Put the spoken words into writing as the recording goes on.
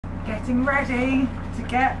getting ready to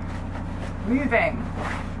get moving.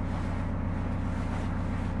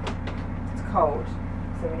 It's cold,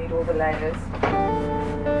 so we need all the layers.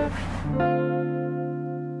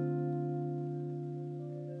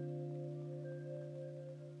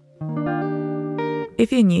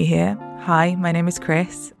 If you're new here, hi, my name is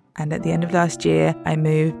Kris, and at the end of last year I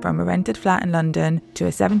moved from a rented flat in London to a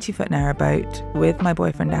 70-foot narrowboat with my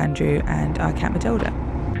boyfriend Andrew and our cat Matilda.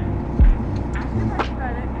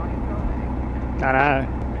 I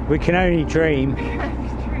know, we can only dream.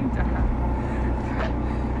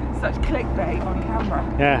 Such clickbait on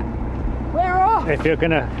camera. Yeah. We're off! If you're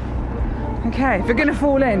gonna... Okay, if you're gonna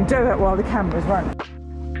fall in, do it while the camera's running.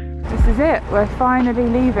 This is it, we're finally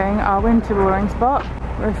leaving our winter mooring spot.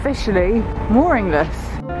 We're officially mooringless.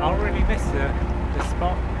 I'll really miss the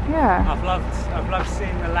spot. Yeah. I've loved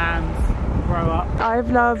seeing the lambs grow up. I've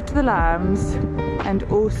loved the lambs and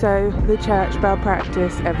also the church bell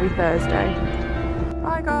practice every Thursday.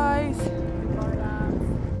 Bye guys. Bye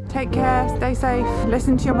lambs. Take care, stay safe,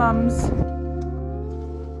 listen to your mums.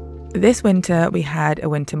 This winter we had a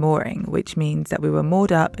winter mooring, which means that we were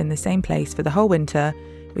moored up in the same place for the whole winter.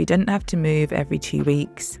 We didn't have to move every 2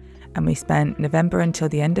 weeks, and we spent November until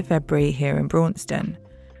the end of February here in Braunston.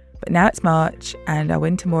 But now it's March and our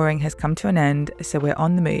winter mooring has come to an end, so we're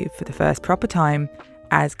on the move for the first proper time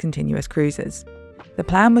as continuous cruisers. The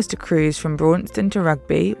plan was to cruise from Braunston to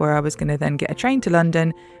Rugby, where I was going to then get a train to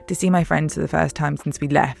London to see my friends for the first time since we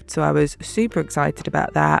left, so I was super excited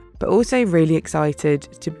about that, but also really excited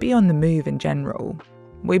to be on the move in general.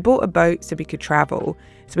 We bought a boat so we could travel,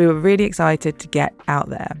 so we were really excited to get out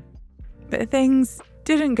there. But things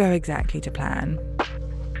didn't go exactly to plan.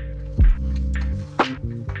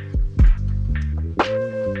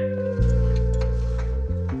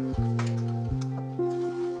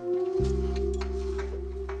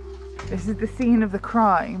 This is the scene of the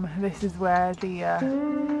crime. This is where the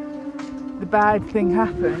bad thing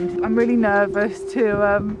happened. I'm really nervous to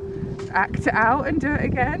act it out and do it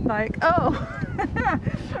again. Like, oh,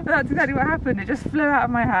 that's exactly what happened. It just flew out of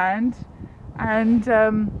my hand, and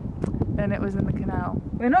then it was in the canal.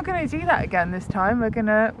 We're not going to do that again this time.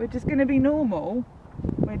 We're just gonna be normal.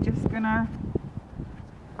 We're just gonna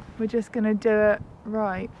do it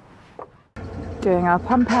right. Doing our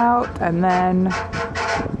pump out, and then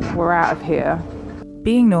we're out of here.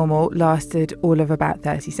 Being normal lasted all of about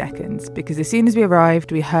 30 seconds because as soon as we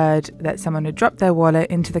arrived, we heard that someone had dropped their wallet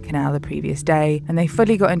into the canal the previous day, and they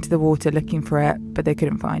fully got into the water looking for it, but they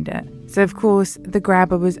couldn't find it. So of course, the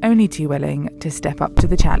grabber was only too willing to step up to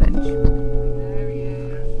the challenge.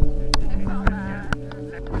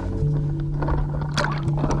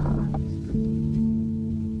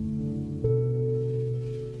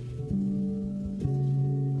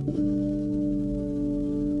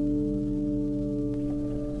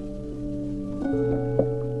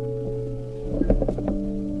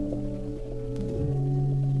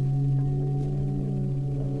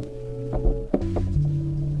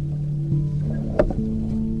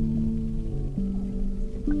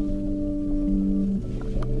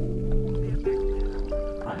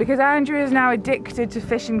 Because Andrew is now addicted to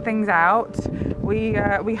fishing things out, we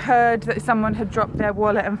heard that someone had dropped their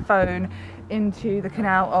wallet and phone into the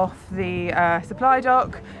canal off the supply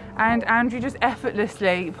dock, and Andrew just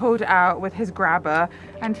effortlessly pulled it out with his grabber,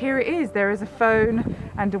 and here it is. There is a phone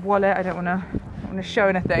and a wallet. I don't want to show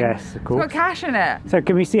anything. Yes, of course. It's got cash in it. So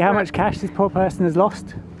can we see how much cash this poor person has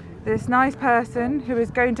lost? This nice person who is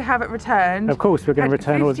going to have it returned. Of course, we're going to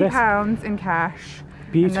return all of this. £50 in cash.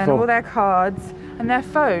 Beautiful. And then all their cards and their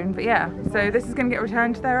phone. But yeah, so this is going to get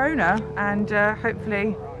returned to their owner, and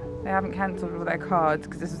hopefully they haven't cancelled all their cards,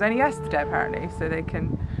 because this was only yesterday apparently, so they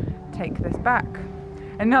can take this back.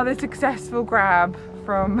 Another successful grab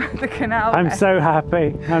from the canal. I'm so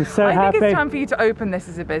happy. I'm so happy. I think it's time for you to open this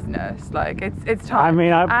as a business. Like it's time. I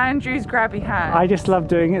mean, Andrew's grabby hand. I just love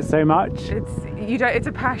doing it so much. It's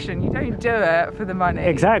a passion. You don't do it for the money.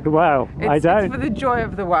 Exactly. Well, I don't. It's for the joy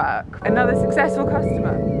of the work. Another successful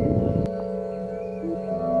customer.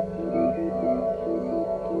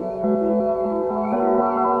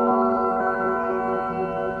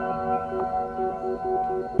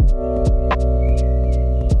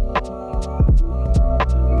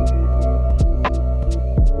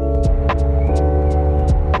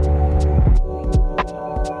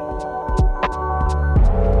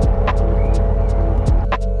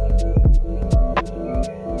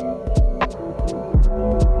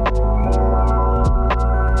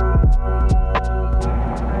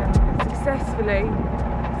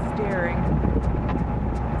 Steering.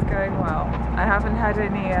 It's going well. I haven't had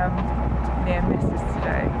any near misses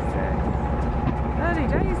today, so early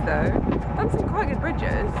days though. Done some quite good bridging.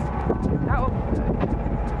 edges. That one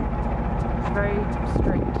is very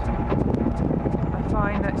straight. I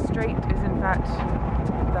find that straight is in fact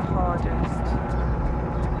the hardest.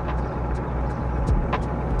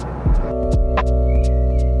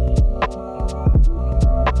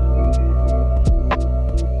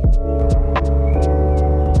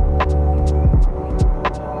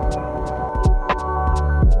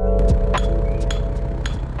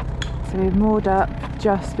 So we've moored up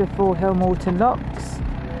just before Hillmorton locks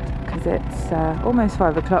because it's almost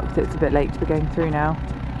 5 o'clock, so it's a bit late to be going through now.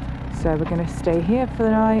 So we're going to stay here for the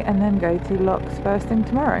night and then go to the locks first thing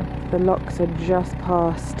tomorrow. The locks are just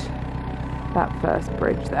past that first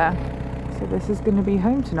bridge there. So this is going to be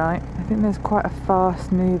home tonight. I think there's quite a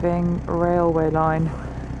fast moving railway line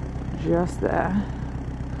just there.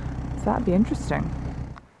 So that'd be interesting.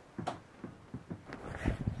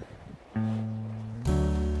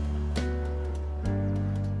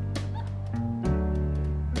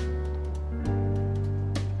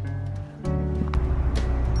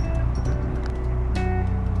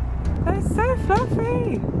 They're so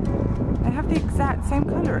fluffy. They have the exact same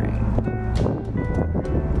colouring.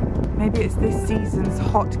 Maybe it's this season's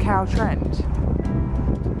hot cow trend.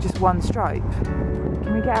 Just one stripe.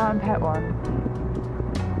 Can we get out and pet one?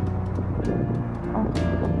 Oh.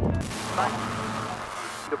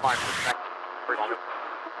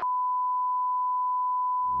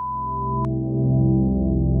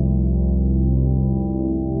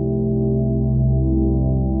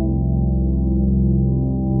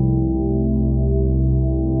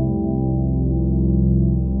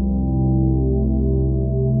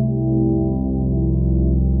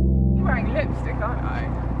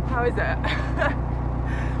 How is it?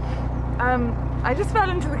 I just fell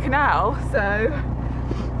into the canal, so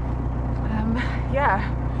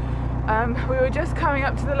yeah. We were just coming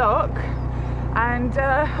up to the lock and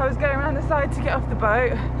I was going around the side to get off the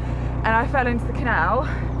boat and I fell into the canal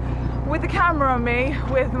with the camera on me,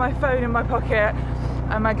 with my phone in my pocket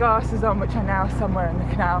and my glasses on, which are now somewhere in the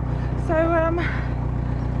canal. So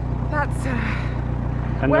that's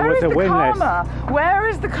and where is the windlass. karma? Where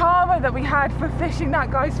is the karma that we had for fishing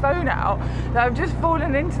that guy's phone out that I've just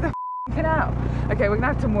fallen into the canal? Okay, we're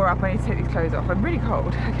gonna have to moor up. I need to take these clothes off. I'm really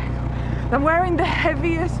cold. Okay, cool. I'm wearing the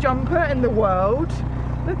heaviest jumper in the world.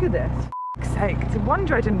 Look at this. For fuck's sake, it's a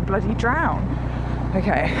wonder I didn't bloody drown.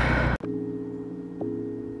 Okay.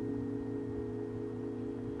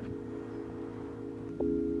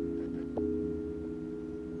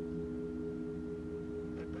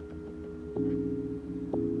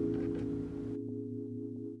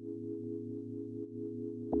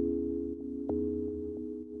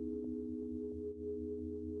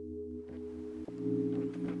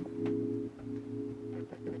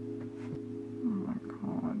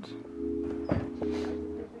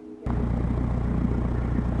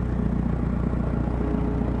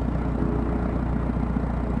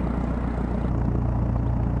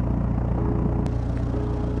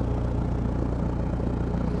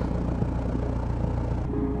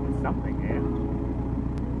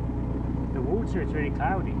 It's really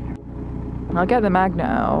cloudy. I'll get the magnet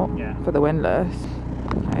out for the windlass.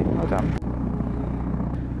 Okay, hold on.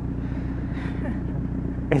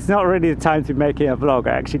 It's not really the time to be making a vlog.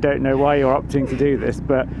 I actually don't know why you're opting to do this,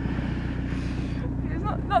 but it's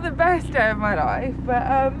not the best day of my life, but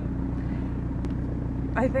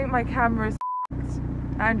I think my camera's f***ed.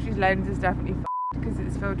 Andrew's lens is definitely f***ed because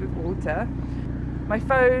it's filled with water. My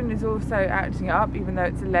phone is also acting up, even though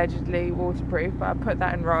it's allegedly waterproof, but I put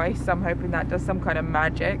that in rice, so I'm hoping that does some kind of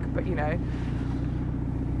magic, but you know,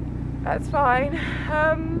 that's fine.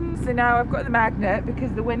 So now I've got the magnet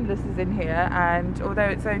because the windlass is in here, and although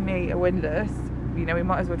it's only a windlass, you know, we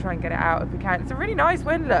might as well try and get it out if we can. It's a really nice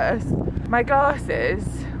windlass. My glasses,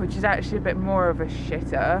 which is actually a bit more of a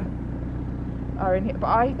shitter, are in here, but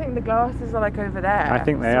I think the glasses are like over there. I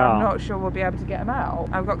think they so are. I'm not sure we'll be able to get them out.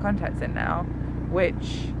 I've got contacts in now,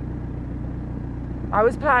 which I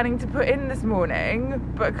was planning to put in this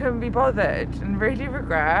morning but couldn't be bothered and really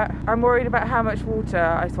regret. I'm worried about how much water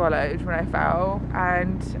I swallowed when I fell,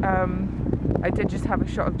 and I did just have a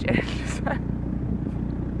shot of gin.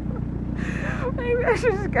 So maybe I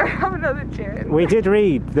should just go have another gin. we did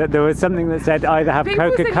read that there was something that said either have People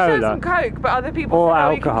said Coca-Cola have some Coke, but other people or said,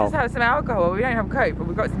 oh, alcohol. you can just have some alcohol. We don't have Coke, but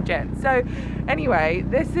we've got some gin. So anyway,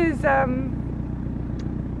 this is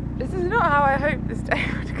not how I hoped this day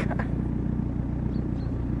would go.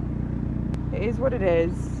 It is what it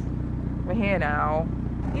is. We're here now.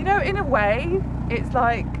 You know, in a way, it's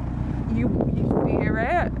like you fear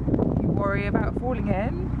it, you worry about falling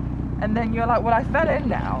in, and then you're like, well, I fell in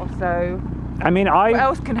now, so I mean, what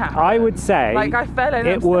else can happen? I would say like I fell in.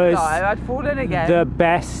 It was I'd fallen again. the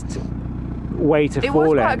best way to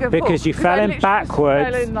fall in because you fell in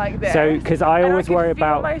backwards. Fell in like this, so because I always worry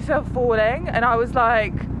about myself falling, and I was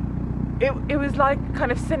like, it was like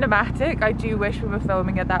kind of cinematic. I do wish we were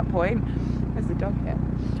filming at that point. There's the dog here.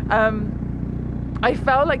 I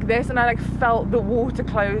felt like this, and I like felt the water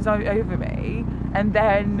close over me, and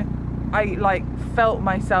then I like felt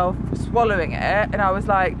myself swallowing it, and I was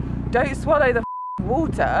like, don't swallow the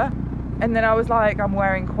water. And then I was like, I'm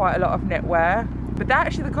wearing quite a lot of knitwear, but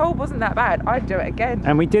actually the cold wasn't that bad. I'd do it again.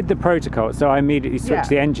 And we did the protocol, so I immediately switched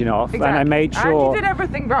the engine off, and I made sure and you did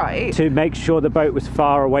everything right to make sure the boat was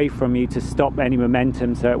far away from you to stop any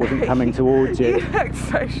momentum, so it wasn't coming towards you. You looked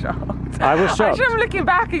so shocked. I was shocked. Actually, I'm looking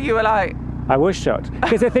back, and you were like. I was shocked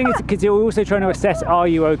because the thing is, because you're also trying to assess, are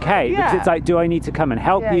you okay? Because it's like, do I need to come and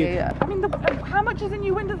help you? Yeah. I mean, how much is a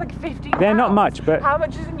new window? Like 15. They're not much, but how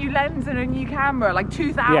much is a new lens and a new camera? Like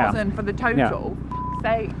 2,000 for the total.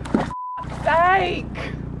 Sake.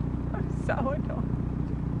 I'm so annoyed.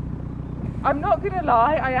 I'm not gonna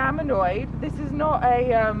lie, I am annoyed. This is not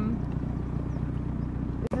a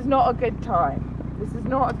good time. This is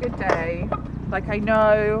not a good day. Like, I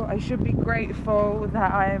know I should be grateful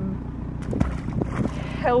that I'm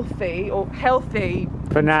healthy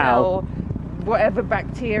for now. Whatever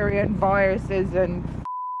bacteria and viruses and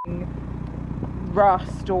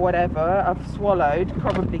rust or whatever I've swallowed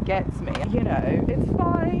probably gets me. You know, it's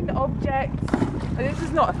fine. Objects. This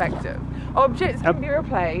is not effective. Objects can be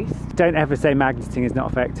replaced. Don't ever say magneting is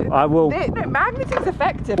not effective. I will. No, magneting's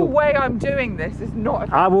effective. The way I'm doing this is not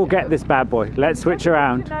effective. I will get this bad boy. Let's switch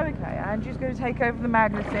around. No, okay. Andrew's going to take over the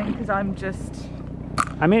magneting because I'm just.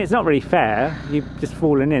 I mean, it's not really fair. You've just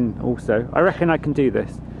fallen in also. I reckon I can do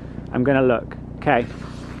this. I'm going to look. Okay.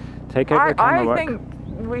 Take over the camera work. I think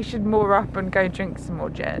we should moor up and go drink some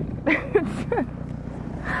more gin.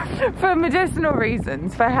 For medicinal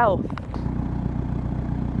reasons, for health.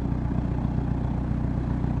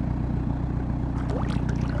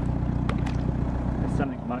 There's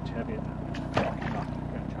something much heavier than that.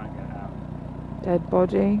 I'm going to try and get it out. Dead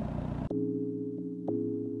body.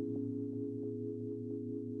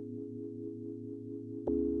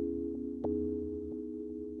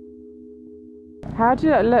 How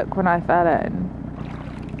did it look when I fell in?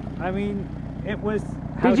 I mean, it was.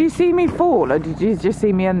 Did you see me fall, or did you just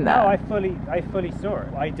see me in there? No, I fully saw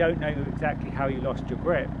it. I don't know exactly how you lost your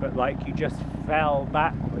grip, but like you just fell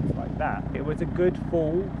backwards like that. It was a good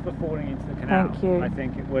fall for falling into the canal. Thank you. I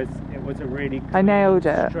think it was a really. I nailed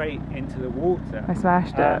it. Straight into the water. I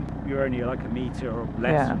smashed it. You're only like a metre or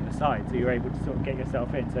less from the side, so you're able to sort of get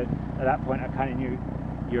yourself in. So at that point, I kind of knew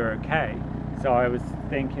you're okay. So I was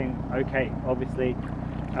thinking, okay, obviously.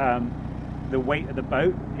 The weight of the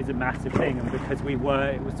boat is a massive thing, and because it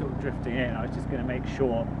was sort of drifting in, I was just going to make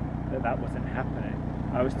sure that wasn't happening.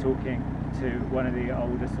 I was talking to one of the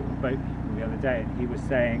older sort of boat people the other day, and he was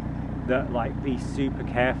saying that like be super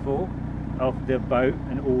careful of the boat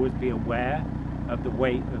and always be aware of the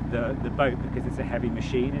weight of the boat because it's a heavy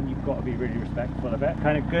machine and you've got to be really respectful of it.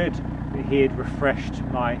 Kind of good that he had refreshed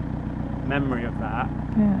my memory of that.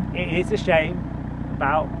 Yeah. It is a shame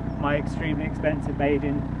about my extremely expensive made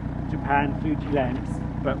in Japan Fuji lens,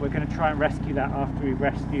 but we're going to try and rescue that after we've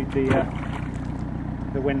rescued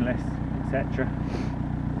the windlass, etc.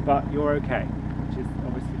 But you're okay, which is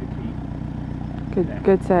obviously the key.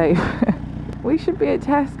 Good save. We should be at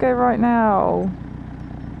Tesco right now,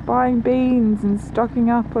 buying beans and stocking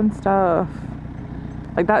up on stuff.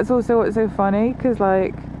 Like, that's also what's so funny, because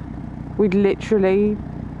like we'd literally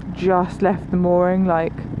just left the mooring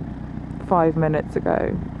like 5 minutes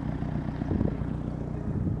ago.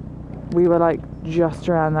 We were like just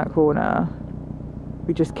around that corner.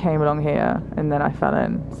 We just came along here and then I fell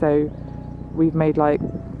in. So we've made like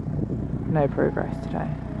no progress today.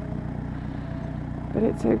 But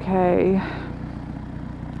it's okay.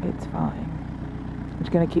 It's fine. I'm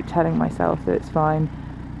just going to keep telling myself that it's fine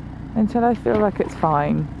until I feel like it's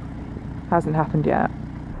fine. Hasn't happened yet.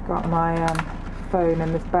 Got my phone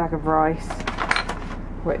in this bag of rice,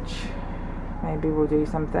 which maybe will do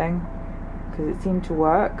something because it seemed to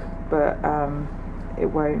work. But it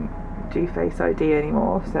won't do Face ID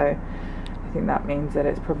anymore, so I think that means that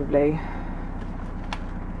it's probably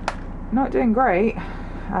not doing great.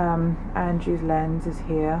 Andrew's lens is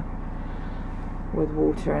here with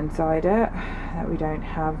water inside it that we don't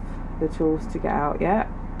have the tools to get out yet.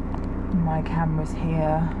 My camera's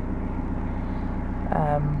here.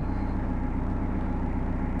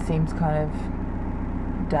 Seems kind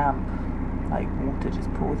of damp, like water just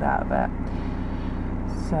pours out of it.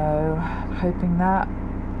 So I'm hoping that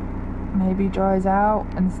maybe dries out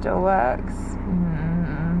and still works.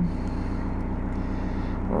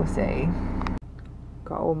 We'll see.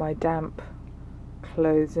 Got all my damp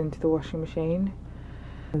clothes into the washing machine.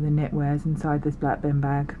 The knitwear's inside this black bin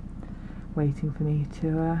bag, waiting for me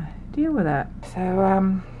to deal with it.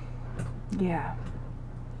 So yeah,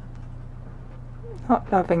 not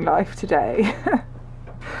loving life today.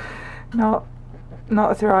 not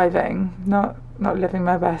thriving, not living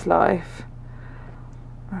my best life.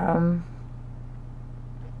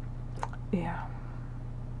 Yeah.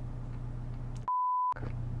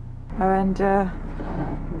 Oh, and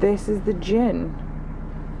this is the gin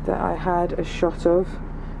that I had a shot of.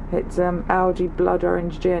 It's algae blood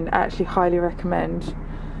orange gin. Actually highly recommend.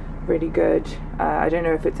 Really good. I don't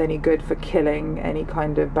know if it's any good for killing any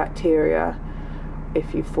kind of bacteria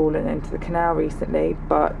if you've fallen into the canal recently,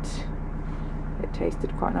 but it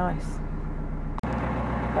tasted quite nice.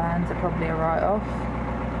 Bands are probably a write-off.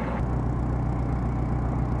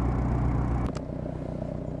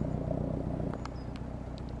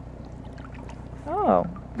 Oh,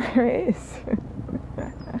 there it is.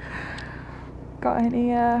 Got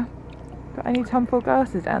any Tom Ford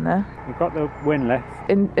glasses down there? We've got the windlass.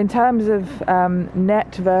 In terms of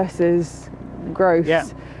net versus gross, yeah,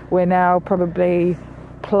 we're now probably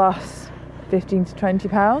plus 15 to 20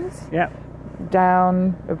 pounds. Yeah.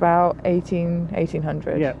 Down about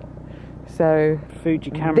 1800. Yeah. So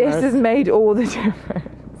Fuji cameras. This has made all the difference.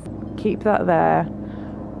 Keep that there.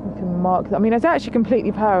 You can mark that. I mean, it's actually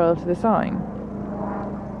completely parallel to the sign.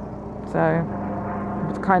 So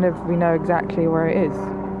it's kind of, we know exactly where it is.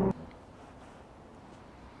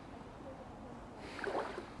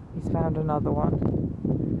 He's found another one.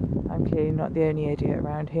 I'm clearly not the only idiot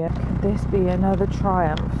around here. Could this be another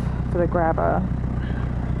triumph for the grabber?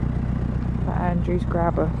 For Andrew's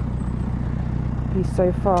grabber. He's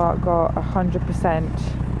so far got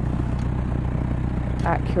 100%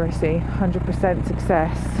 accuracy, 100%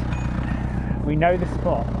 success. We know the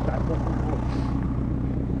spot. That's what's important.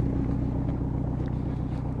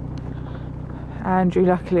 Andrew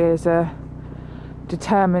luckily is a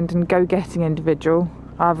determined and go-getting individual.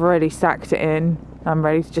 I've already sacked it in. I'm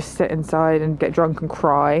ready to just sit inside and get drunk and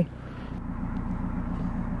cry.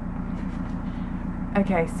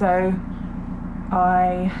 Okay, so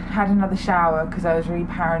I had another shower because I was really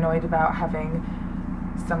paranoid about having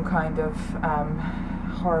some kind of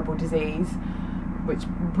horrible disease, which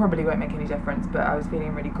probably won't make any difference, but I was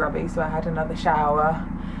feeling really grubby, so I had another shower.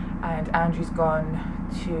 And Andrew's gone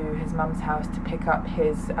to his mum's house to pick up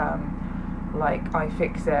his like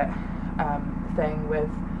iFixit thing with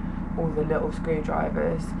all the little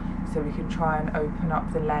screwdrivers, so we can try and open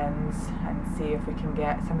up the lens and see if we can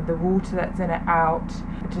get some of the water that's in it out.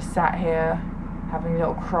 I just sat here having a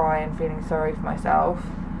little cry and feeling sorry for myself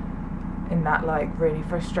in that like really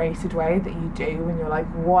frustrated way that you do when you're like,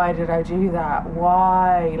 why did I do that?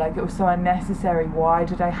 Why? Like, it was so unnecessary. Why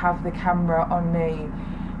did I have the camera on me?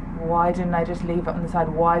 Why didn't I just leave it on the side?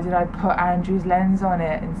 Why did I put Andrew's lens on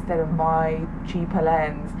it instead of my cheaper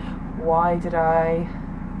lens? Why did I?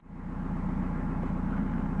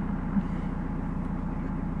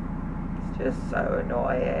 It's just so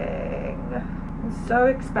annoying. It's so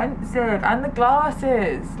expensive. And the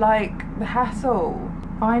glasses, like the hassle.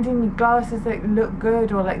 Finding glasses that look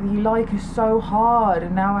good or like you like is so hard,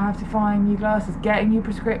 and now I have to find new glasses, get a new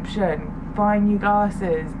prescription, find new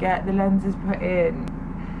glasses, get the lenses put in.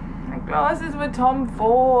 My glasses were Tom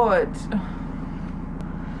Ford.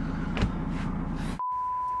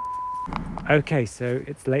 Okay, so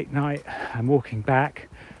it's late night. I'm walking back.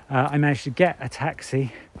 I managed to get a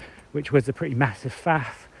taxi, which was a pretty massive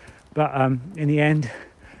faff, but in the end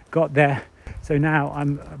got there. So now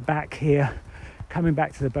I'm back here, coming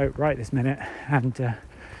back to the boat right this minute, and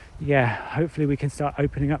yeah, hopefully we can start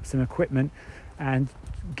opening up some equipment and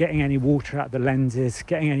getting any water out of the lenses,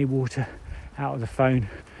 getting any water out of the phone,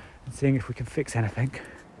 and seeing if we can fix anything.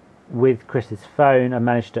 With Chris's phone, I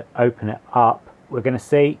managed to open it up. We're going to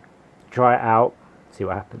see, try it out, see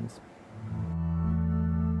what happens.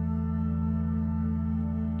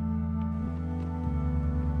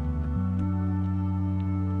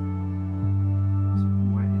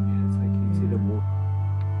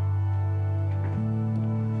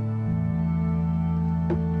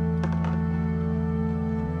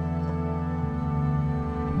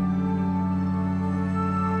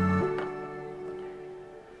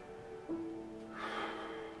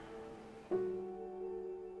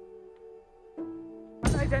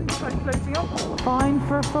 Identified floating up. Fine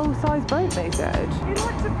for a full-size boat, they said. You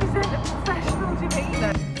like to present a professional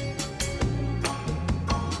demeanour.